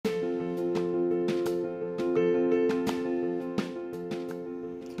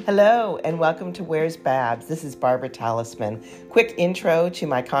Hello, and welcome to Where's Babs? This is Barbara Talisman. Quick intro to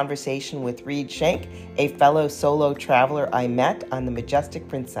my conversation with Reed Shank, a fellow solo traveler I met on the Majestic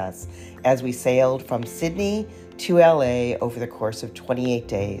Princess as we sailed from Sydney to LA over the course of 28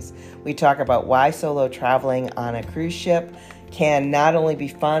 days. We talk about why solo traveling on a cruise ship can not only be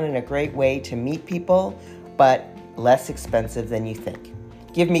fun and a great way to meet people, but less expensive than you think.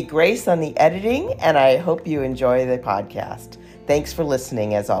 Give me grace on the editing, and I hope you enjoy the podcast. Thanks for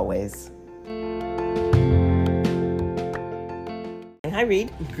listening, as always. Hi,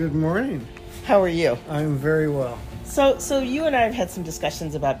 Reed. Good morning. How are you? I'm very well. So you and I have had some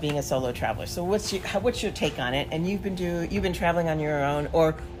discussions about being a solo traveler. So what's your take on it? And you've been traveling on your own,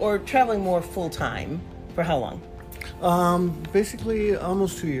 or traveling more full time for how long? Basically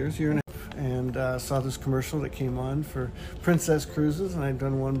almost 2 years, year and a half, and saw this commercial that came on for Princess Cruises, and I'd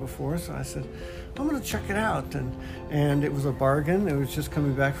done one before, so I said, I'm going to check it out, and it was a bargain. It was just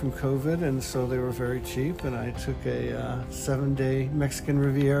coming back from COVID, and so they were very cheap, and I took a 7-day Mexican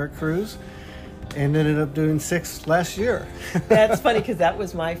Riviera cruise and ended up doing 6 last year. That's funny, because that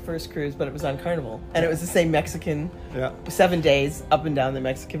was my first cruise, but it was on Carnival, and it was the same Mexican, 7 days up and down the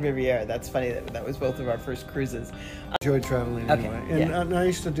Mexican Riviera. That's funny, that was both of our first cruises. Enjoyed traveling anyway, and I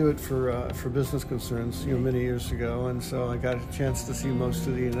used to do it for business concerns, many years ago, and so I got a chance to see most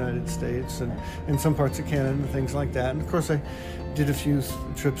of the United States and some parts of Canada and things like that. And of course, I did a few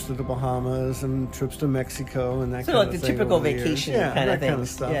trips to the Bahamas and trips to Mexico and that kind of thing. So like the typical vacation kind of thing. Kind of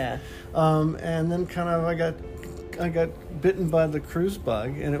stuff. Yeah. And then I got bitten by the cruise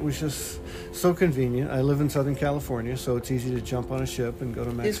bug, and it was just so convenient. I live in Southern California, so it's easy to jump on a ship and go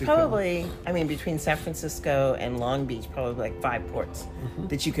to Mexico. There's probably, between San Francisco and Long Beach, probably like 5 ports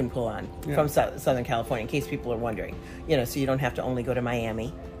that you can pull on from Southern California, in case people are wondering. So you don't have to only go to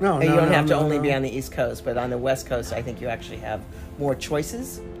Miami. You don't have to only be on the East Coast, but on the West Coast, I think you actually have more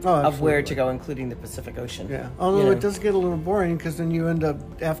choices of where to go, including the Pacific Ocean. Yeah, although it does get a little boring, because then you end up,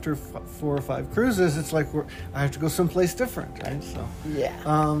 after 4 or 5 cruises, it's like I have to go someplace different, right?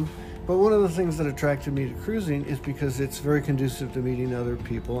 So but one of the things that attracted me to cruising is because it's very conducive to meeting other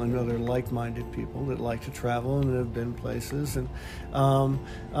people and other like-minded people that like to travel and that have been places, and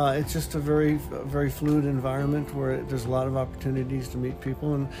it's just a very fluid environment where there's a lot of opportunities to meet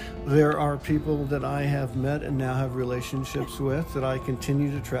people, and there are people that I have met and now have relationships with that I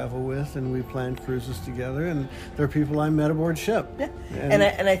continue to travel with, and we plan cruises together, and there are people I met aboard ship. Yeah.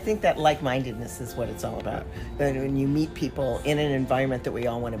 And I think that like-mindedness is what it's all about. That when you meet people in an environment that we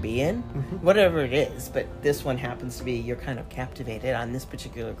all want to be in, whatever it is, but this one happens to be, you're kind of captivated on this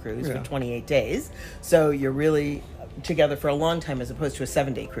particular cruise for 28 days. So you're really together for a long time, as opposed to a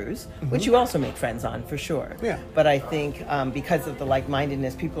 7-day cruise, which you also make friends on, for sure. Yeah. But I think because of the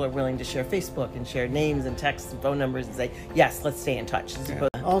like-mindedness, people are willing to share Facebook and share names and texts and phone numbers and say, yes, let's stay in touch.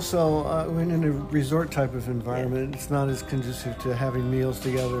 Also, when in a resort type of environment, it's not as conducive to having meals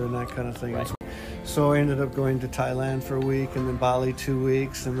together and that kind of thing. Right. So I ended up going to Thailand for a week, and then Bali 2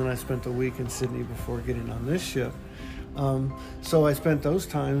 weeks, and then I spent a week in Sydney before getting on this ship. So I spent those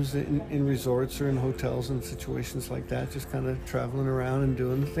times in resorts or in hotels and situations like that, just kind of traveling around and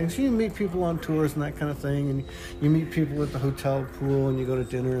doing things. You meet people on tours and that kind of thing, and you meet people at the hotel pool, and you go to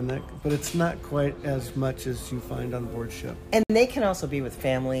dinner and that, but it's not quite as much as you find on board ship. And they can also be with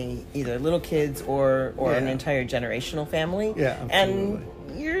family, either little kids or an entire generational family. Yeah, absolutely. And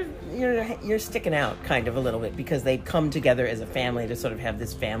you're sticking out kind of a little bit, because they come together as a family to sort of have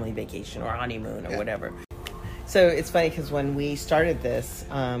this family vacation or honeymoon or whatever. So it's funny, because when we started this,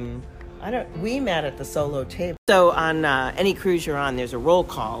 we met at the solo table. So on any cruise you're on, there's a roll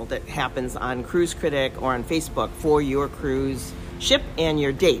call that happens on Cruise Critic or on Facebook for your cruise ship and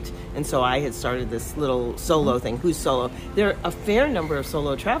your date. And so I had started this little solo thing. Who's solo? There are a fair number of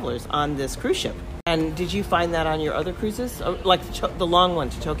solo travelers on this cruise ship. And did you find that on your other cruises, like the long one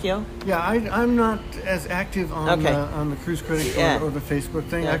to Tokyo? Yeah, I'm not as active on the Cruise Critic or the Facebook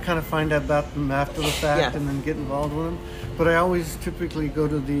thing. I kind of find out about them after the fact and then get involved with them. But I always typically go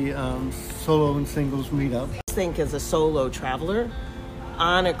to the solo and singles meetup. I think as a solo traveler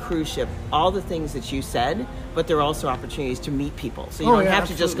on a cruise ship, all the things that you said, but there are also opportunities to meet people. So you don't have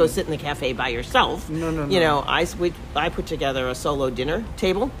to just go sit in the cafe by yourself. No. I put together a solo dinner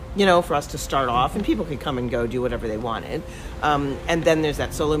table, for us to start off, and people could come and go, do whatever they wanted. And then there's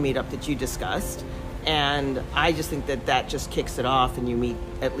that solo meetup that you discussed. And I just think that just kicks it off, and you meet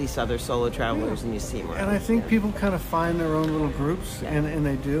at least other solo travelers and you see more. And I think people kind of find their own little groups, and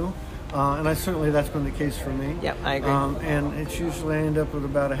they do. And that's been the case for me. Yep, I agree. And it's usually I end up with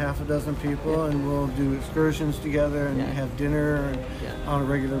about a half a dozen people, and we'll do excursions together and have dinner on a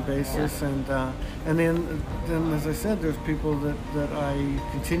regular basis. And then as I said, there's people that I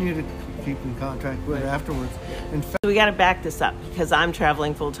continue to keep in contact with afterwards. In fact, so we got to back this up because I'm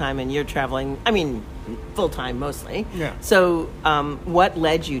traveling full time and you're traveling. I mean, full time mostly. Yeah. So, what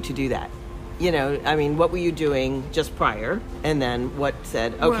led you to do that? I mean, what were you doing just prior? And then what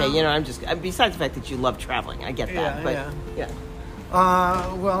said, okay, well, I'm just, besides the fact that you love traveling, I get that.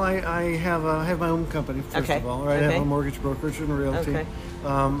 Well, I have my own company, first of all. Right? I have a mortgage brokerage and realty. Okay.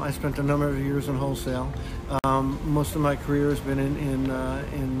 I spent a number of years in wholesale. Most of my career has been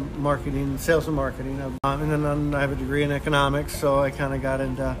in marketing, sales and marketing. And then I have a degree in economics, so I kind of got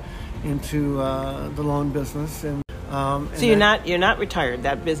into the loan business. So you're not retired.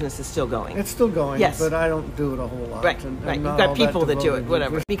 That business is still going. It's still going, yes, but I don't do it a whole lot. Right. You've got people that do it,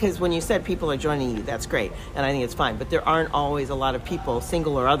 whatever. Because when you said people are joining you, that's great, and I think it's fine. But there aren't always a lot of people,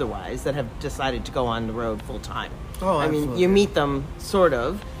 single or otherwise, that have decided to go on the road full time. Oh, absolutely. I mean, you meet them sort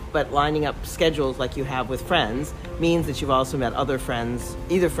of, but lining up schedules like you have with friends means that you've also met other friends,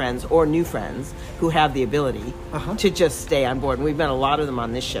 either friends or new friends, who have the ability to just stay on board. And we've met a lot of them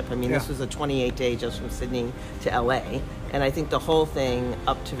on this ship. I mean, this was a 28-day just from Sydney to LA. And I think the whole thing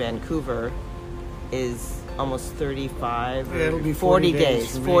up to Vancouver is almost 35 it'll be 40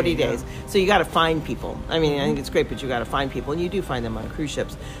 days. 40 days. Yeah. So you got to find people. I mean, I think it's great, but you got to find people. And you do find them on cruise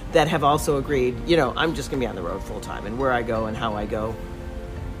ships that have also agreed, I'm just going to be on the road full time. And where I go and how I go,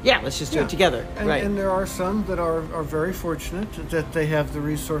 let's just do it together. And there are some that are very fortunate that they have the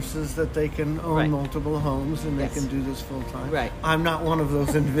resources that they can own multiple homes and they can do this full time. Right. I'm not one of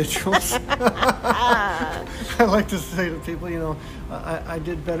those individuals. I like to say to people, I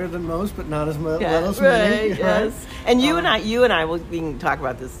did better than most, but not as well as many. Yes. And you and I, we can talk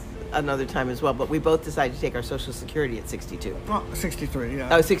about this another time as well, but we both decided to take our Social Security at 62. Well, 63, yeah.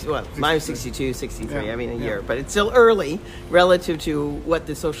 Oh, 60, well, mine was 62, 63, a year. But it's still early relative to what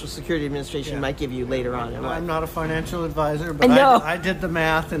the Social Security Administration might give you later on in life. I'm not a financial advisor, but I did the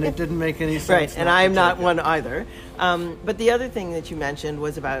math, and it didn't make any sense. Right, and I'm not one either. But the other thing that you mentioned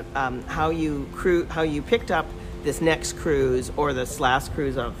was about how you picked up this next cruise or this last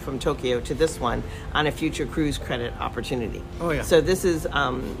cruise from Tokyo to this one on a future cruise credit opportunity. Oh, yeah. So this is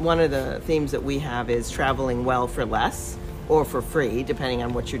one of the themes that we have is traveling well for less or for free, depending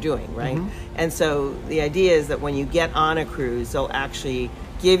on what you're doing, right? Mm-hmm. And so the idea is that when you get on a cruise, they'll actually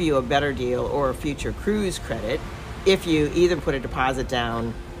give you a better deal or a future cruise credit if you either put a deposit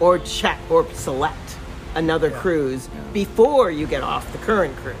down or check or select another cruise before you get off the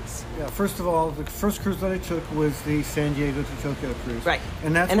current cruise. Yeah, first of all, the first cruise that I took was the San Diego to Tokyo cruise. Right.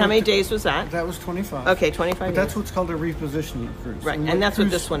 And how many days was that? That was 25. Okay, 25 But days. that's what's called a repositioning cruise. Right, and that's what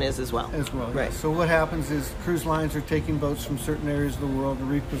this one is as well. Right. Yeah. So what happens is cruise lines are taking boats from certain areas of the world and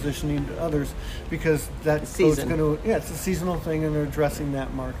repositioning to others because that boat's going to... Yeah, it's a seasonal thing, and they're addressing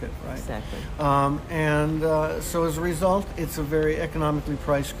that market, right? Exactly. So as a result, it's a very economically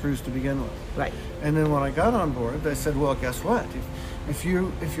priced cruise to begin with. Right. And then when I got on board, they said, well, guess what? If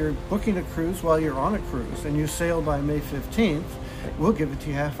you're booking a cruise while you're on a cruise and you sail by May 15th, we'll give it to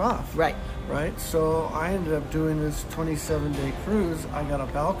you half off. Right. Right? So I ended up doing this 27-day cruise. I got a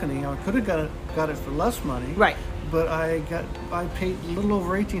balcony. I could have got it for less money. Right. But I paid a little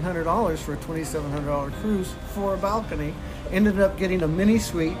over $1,800 for a $2,700 cruise for a balcony. Ended up getting a mini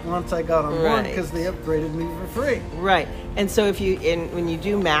suite once I got on board because they upgraded me for free. Right. And so when you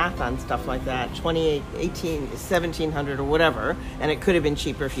do math on stuff like that, 28, 18, 1,700 or whatever, and it could have been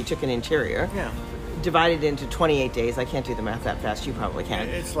cheaper if you took an interior. Yeah. Divided into 28 days. I can't do the math that fast. You probably can.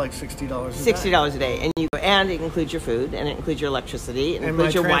 It's like $60 a day. $60 a day. And it includes your food, and it includes your electricity, and it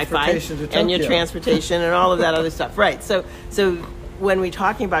includes your Wi-Fi, and your transportation, and all of that other stuff. Right. So when we're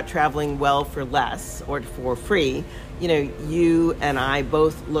talking about traveling well for less or for free, you and I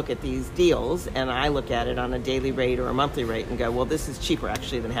both look at these deals, and I look at it on a daily rate or a monthly rate and go, well, this is cheaper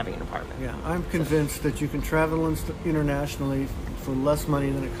actually than having an apartment. Yeah, I'm convinced that you can travel internationally for less money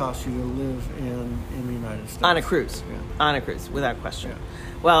than it costs you to live in the United States. On a cruise. Yeah. On a cruise, without question. Yeah.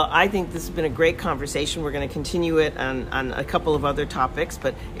 Well, I think this has been a great conversation. We're going to continue it on a couple of other topics,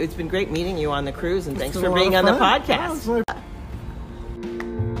 but it's been great meeting you on the cruise, and thanks for being on the podcast.